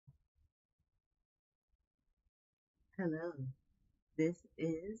Hello, this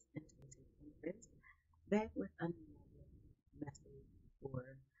is Intuitive Empress back with another message for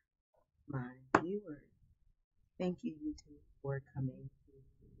my viewers. Thank you, YouTube, for coming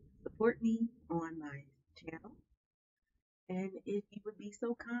to support me on my channel. And if you would be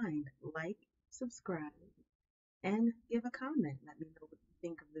so kind, like, subscribe, and give a comment. Let me know what you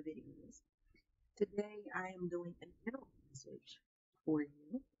think of the videos. Today, I am doing a general message for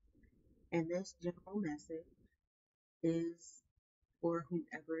you, and this general message is for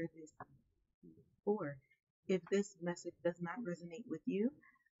whomever this is for. If this message does not resonate with you,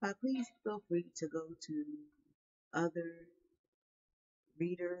 please feel free to go to other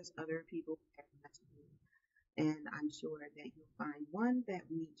readers, other people who have messages, and I'm sure that you'll find one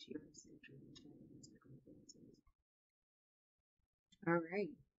that meets your situation and circumstances. All right,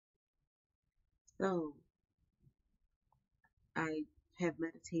 so I have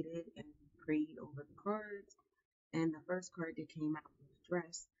meditated and prayed over the cards, and the first card that came out was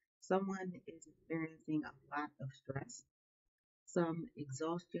stress. Someone is experiencing a lot of stress, some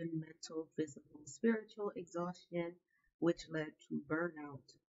exhaustion, mental, physical, spiritual exhaustion, which led to burnout.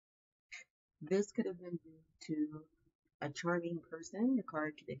 This could have been due to a charming person. The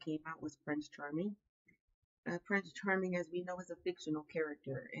card that came out was Prince Charming. Prince Charming, as we know, is a fictional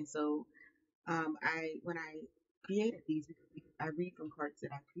character, and so when I created these, because I read from cards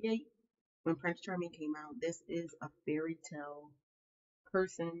that I create. When Prince Charming came out, this is a fairy tale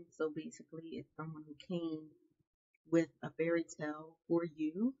person. So basically, it's someone who came with a fairy tale for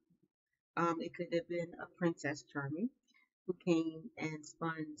you. It could have been a Princess Charming who came and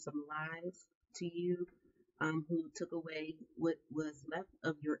spun some lies to you, who took away what was left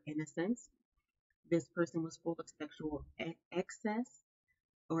of your innocence. This person was full of sexual excess,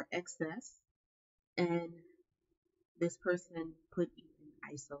 and this person put you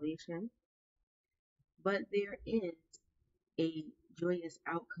in isolation. But there is a joyous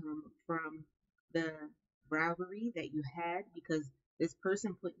outcome from the rivalry that you had, because this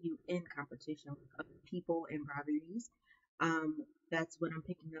person put you in competition with other people and rivalries. That's what I'm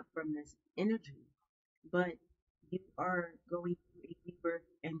picking up from this energy. But you are going through a rebirth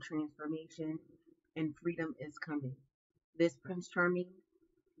and transformation, and freedom is coming. This Prince Charming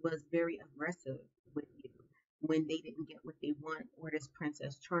was very aggressive with you when they didn't get what they want, or this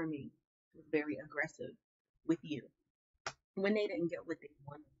Princess Charming was very aggressive with you when they didn't get what they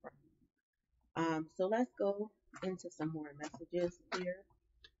wanted from you. So let's go into some more messages here.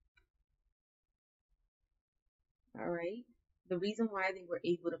 All right. The reason why they were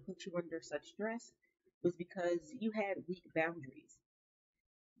able to put you under such stress was because you had weak boundaries.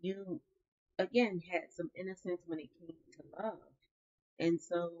 You, again, had some innocence when it came to love. And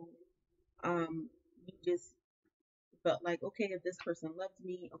so you just felt like, okay, if this person loves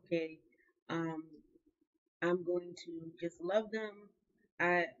me, okay, um, I'm going to just love them.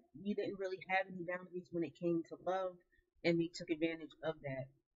 You didn't really have any boundaries when it came to love, and they took advantage of that.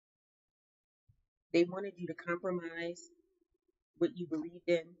 They wanted you to compromise what you believed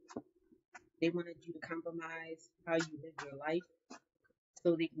in. They wanted you to compromise how you live your life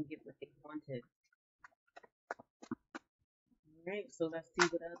so they can get what they wanted. All right, so let's see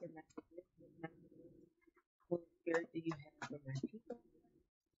what other messages. What spirit do you have for my people?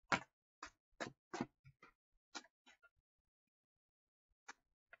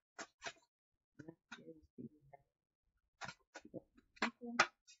 Messages do you have for my people?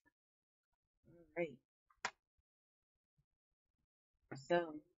 All right, so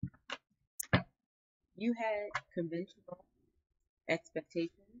you had conventional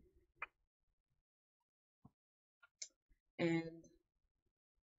expectations, and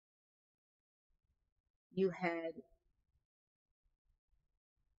you have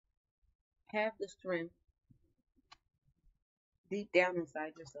the strength deep down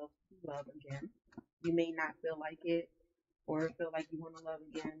inside yourself to love again. You may not feel like it or feel like you want to love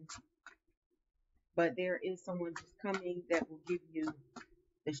again, but there is someone who's coming that will give you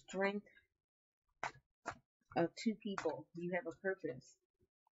the strength of two people. You have a purpose,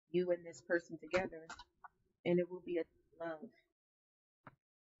 you and this person together, and it will be a love.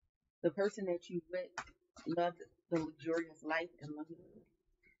 The person that you with loved the luxurious life and love you,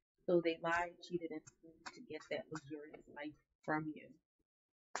 so they lied, cheated, and schemed to get that luxurious life from you.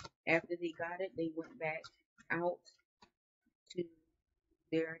 After they got it, they went back out to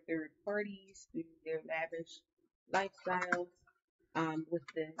their third parties through their lavish lifestyles, with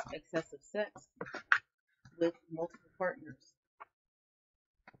the excessive sex with multiple partners.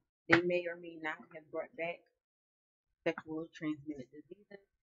 They may or may not have brought back sexually transmitted diseases,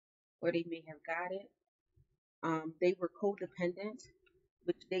 or they may have got it. They were codependent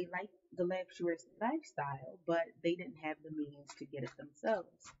which they liked the luxurious lifestyle, but they didn't have the means to get it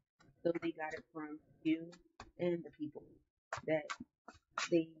themselves. So they got it from you and the people that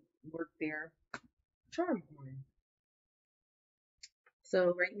they work their charm on.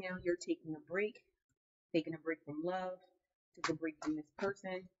 So right now you're taking a break from love, take a break from this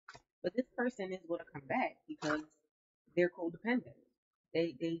person. But this person is going to come back because they're codependent.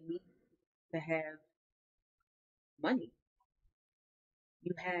 They need to have money.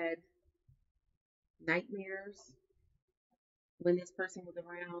 You had nightmares when this person was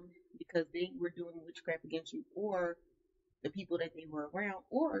around because they were doing witchcraft against you or the people that they were around,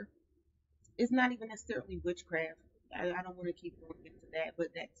 or it's not even necessarily witchcraft. I don't want to keep going into that,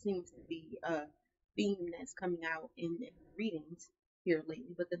 but that seems to be a theme that's coming out in readings here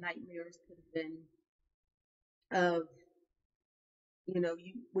lately. But the nightmares could have been of, you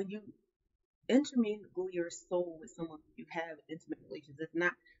when you intermingle your soul with someone you have intimate relations. It's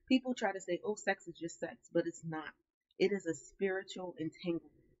not, people try to say, oh, sex is just sex, but it's not. It is a spiritual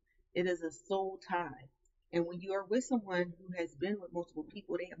entanglement. It is a soul tie. And when you are with someone who has been with multiple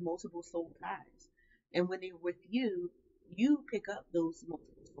people, they have multiple soul ties. And when they're with you, you pick up those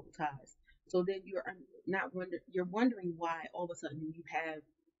multiple soul ties. So then you're wondering why all of a sudden you have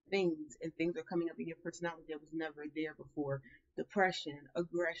things and things are coming up in your personality that was never there before. Depression,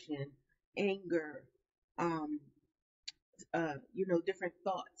 aggression, anger, different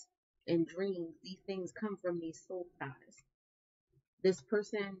thoughts and dreams. These things come from these soul ties. This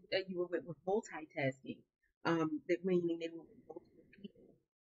person that you were with was multitasking, that meaning they were with multiple people.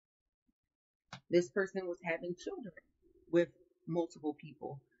 This person was having children with multiple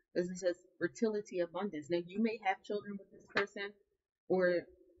people. This says fertility, abundance. Now you may have children with this person, or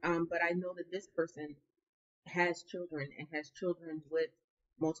but I know that this person has children and has children with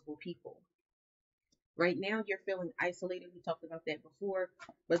multiple people. Right now, you're feeling isolated. We talked about that before,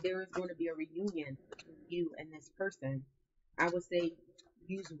 but there is going to be a reunion between you and this person. I would say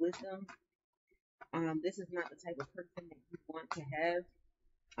use wisdom. This is not the type of person that you want to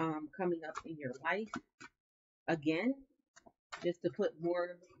have coming up in your life. Again, just to put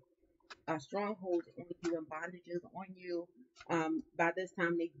more strongholds on you and bondages on you. By this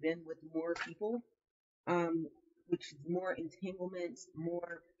time, they've been with more people, which is more entanglements,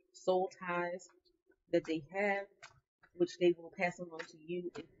 more soul ties that they have, which they will pass along to you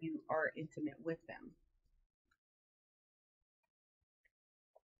if you are intimate with them.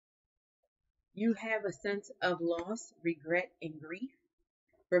 You have a sense of loss, regret, and grief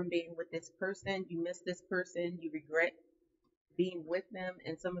from being with this person. You miss this person. You regret being with them,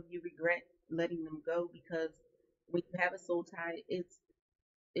 and some of you regret letting them go because when you have a soul tie,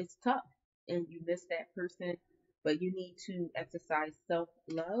 it's tough, and you miss that person. But you need to exercise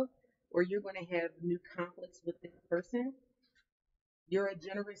self-love, or you're going to have new conflicts with this person. You're a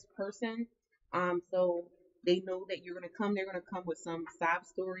generous person, so they know that you're going to come. They're going to come with some sob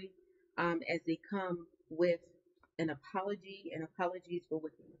story, as they come with an apology and apologies for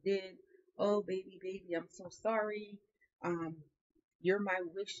what they did. Oh, baby, I'm so sorry. You're my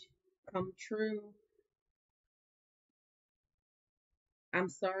wish come true. I'm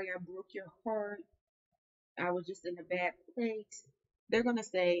sorry I broke your heart. I was just in a bad place. They're going to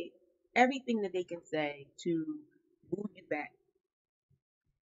say everything that they can say to woo you back.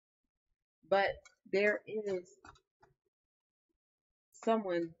 But there is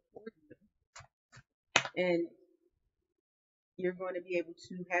someone for you, and you're going to be able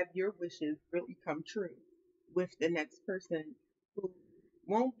to have your wishes really come true with the next person who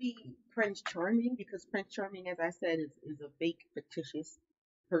won't be Prince Charming, because Prince Charming, as I said, is a fake, fictitious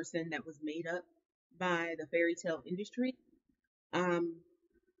person that was made up by the fairy tale industry.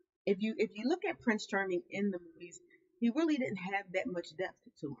 If you look at Prince Charming in the movies, he really didn't have that much depth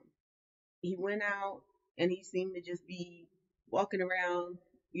to him. He went out and he seemed to just be walking around,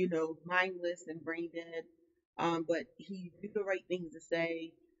 mindless and brain dead. But he knew the right things to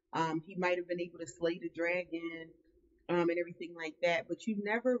say. He might have been able to slay the dragon, and everything like that. But you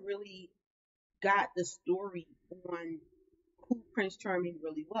never really got the story on who Prince Charming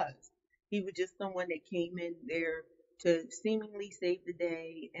really was. He was just someone that came in there to seemingly save the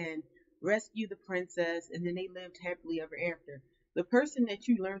day and rescue the princess, and then they lived happily ever after. The person that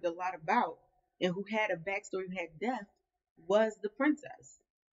you learned a lot about and who had a backstory, who had depth, was the princess,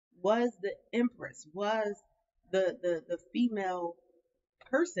 was the empress, was the female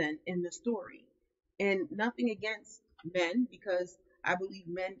person in the story. And nothing against men, because I believe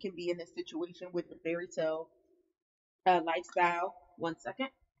men can be in a situation with the fairy tale lifestyle. One second.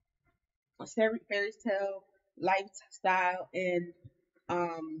 Fairy tale lifestyle and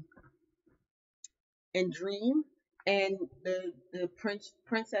dream. And the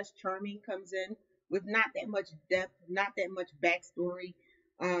Princess Charming comes in with not that much depth, not that much backstory.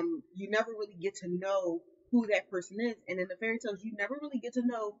 You never really get to know who that person is. And in the fairy tales, you never really get to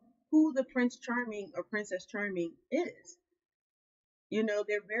know who the Prince Charming or Princess Charming is. You know,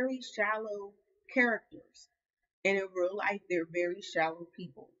 they're very shallow characters. And in real life, they're very shallow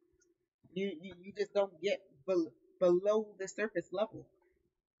people. You just don't get below the surface level.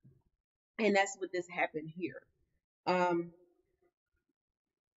 And that's what this happened here. Um,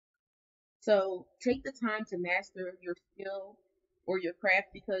 So take the time to master your skill or your craft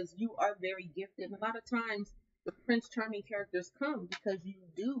because you are very gifted. And a lot of times the Prince Charming characters come because you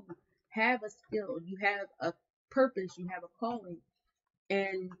do have a skill, you have a purpose, you have a calling,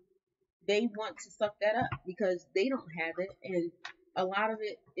 and they want to suck that up because they don't have it. And a lot of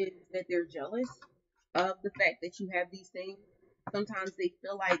it is that they're jealous of the fact that you have these things. Sometimes they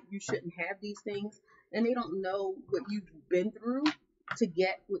feel like you shouldn't have these things, and they don't know what you've been through to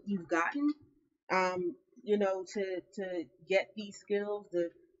get what you've gotten. You know, to get these skills, the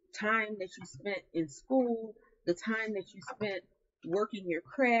time that you spent in school, the time that you spent working your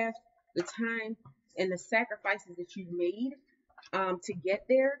craft, the time and the sacrifices that you made to get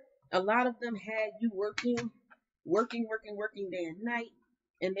there. A lot of them had you working day and night,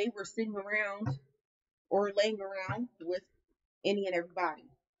 and they were sitting around or laying around with any and everybody.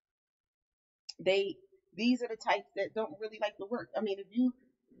 These are the types that don't really like to work. I mean, if you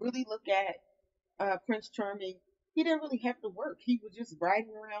really look at Prince Charming, he didn't really have to work. He was just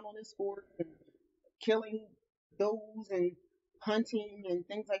riding around on his horse and killing those and hunting and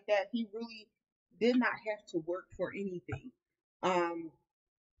things like that. He really did not have to work for anything. Um,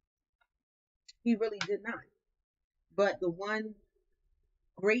 he really did not. But the one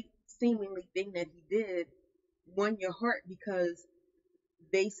great seemingly thing that he did won your heart because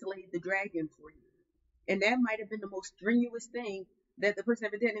they slayed the dragon for you. And that might have been the most strenuous thing that the person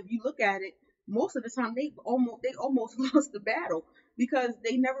ever did. And if you look at it, most of the time they almost lost the battle because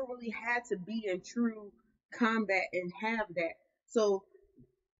they never really had to be in true combat and have that. So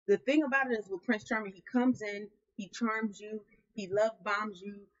the thing about it is with Prince Charming, he comes in, he charms you, he love bombs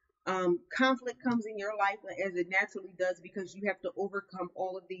you. Conflict comes in your life as it naturally does because you have to overcome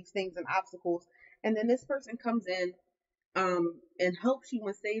all of these things and obstacles. And then this person comes in and helps you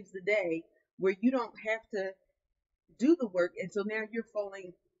and saves the day where you don't have to do the work. And so now you're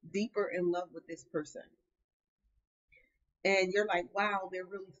falling deeper in love with this person. And you're like, wow, they're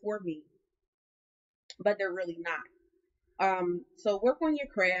really for me. But they're really not. So work on your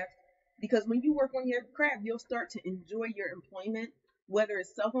craft because when you work on your craft, you'll start to enjoy your employment, whether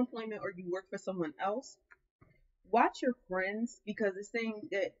it's self-employment or you work for someone else. Watch your friends because it's saying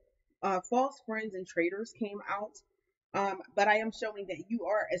that false friends and traitors came out. But I am showing that you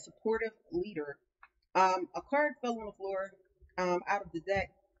are a supportive leader. A card fell on the floor out of the deck,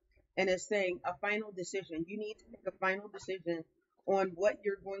 and it's saying a final decision. You need to make a final decision on what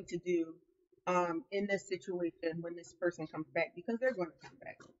you're going to do in this situation when this person comes back, because they're going to come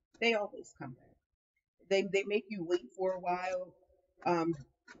back. They always come back. They make you wait for a while,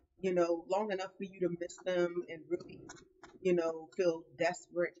 you know, long enough for you to miss them and really, you know, feel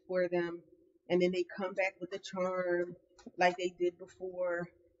desperate for them. And then they come back with a charm like they did before.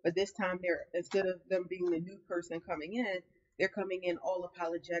 But this time they're, instead of them being the new person coming in, they're coming in all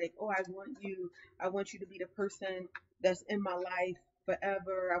apologetic. Oh, I want you to be the person that's in my life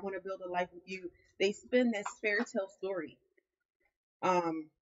forever. I want to build a life with you. They spin this fairy tale story.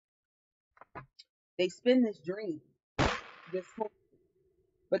 They spin this dream, this hope,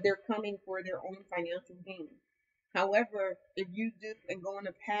 but they're coming for their own financial gain. However, if you do and go on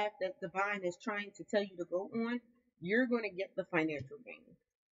a path that divine is trying to tell you to go on, you're going to get the financial gain.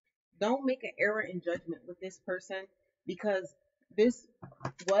 Don't make an error in judgment with this person because this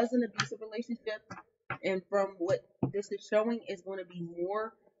was an abusive relationship, and from what this is showing is going to be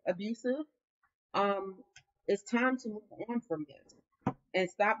more abusive. It's time to move on from this and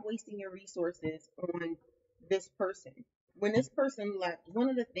stop wasting your resources on this person. When this person left, one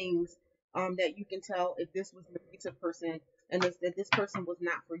of the things that you can tell if this was an abusive person and that this person was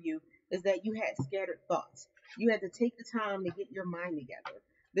not for you is that you had scattered thoughts. You had to take the time to get your mind together.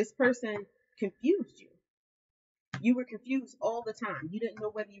 This person confused you. You were confused all the time. You didn't know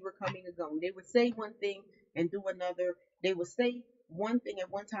whether you were coming or going. They would say one thing and do another. They would say one thing at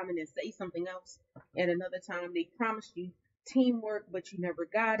one time and then say something else at another time. They promised you teamwork, but you never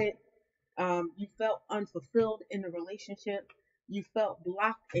got it. You felt unfulfilled in the relationship. You felt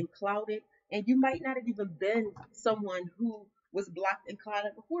blocked and clouded. And you might not have even been someone who was blocked and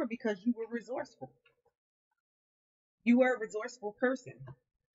clouded before because you were resourceful. You were a resourceful person.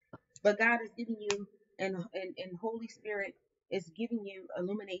 But God is giving you and Holy Spirit is giving you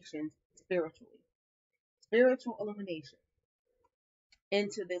illuminations spiritual illumination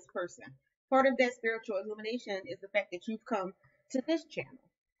into this person. Part of that spiritual illumination is the fact that you've come to this channel.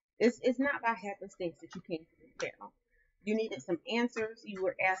 It's not by happenstance that you came to this channel. You needed some answers. You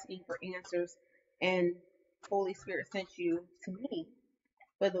were asking for answers, and Holy Spirit sent you to me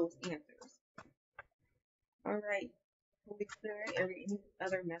for those answers. All right, Holy Spirit, any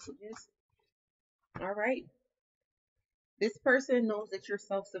other messages? All right. This person knows that you're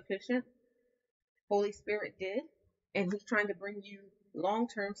self-sufficient. Holy Spirit did, and he's trying to bring you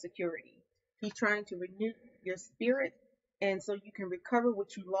long-term security. He's trying to renew your spirit, and so you can recover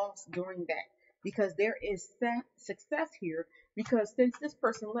what you lost during that. Because there is success here, because since this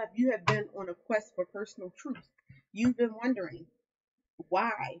person left, you have been on a quest for personal truth. You've been wondering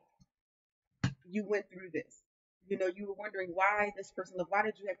why you went through this. You know, you were wondering why this person left. Why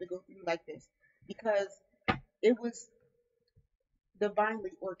did you have to go through like this? Because it was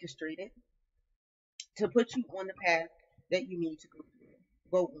divinely orchestrated to put you on the path that you need to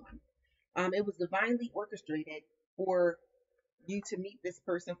go on. It was divinely orchestrated for you to meet this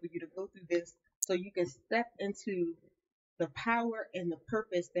person, for you to go through this, so you can step into the power and the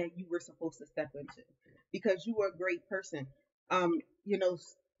purpose that you were supposed to step into, because you are a great person. You know,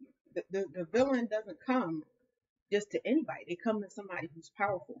 the villain doesn't come just to anybody. They come to somebody who's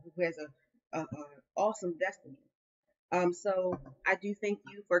powerful, who has a awesome destiny. So I do thank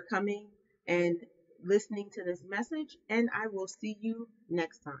you for coming and listening to this message, and I will see you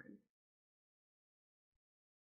next time.